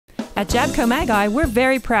At JMMdec, we're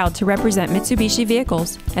very proud to represent Mitsubishi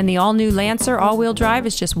vehicles, and the all-new Lancer all-wheel drive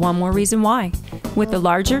is just one more reason why. With the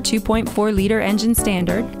larger 2.4-liter engine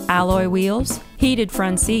standard, alloy wheels, heated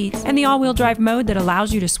front seats, and the all-wheel drive mode that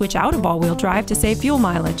allows you to switch out of all-wheel drive to save fuel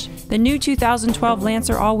mileage, the new 2012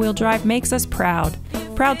 Lancer all-wheel drive makes us proud.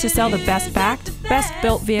 Proud to sell the best-backed,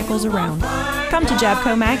 best-built vehicles around. Come to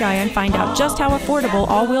JMMdec and find out just how affordable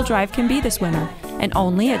all-wheel drive can be this winter, and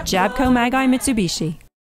only at JMMdec Mitsubishi.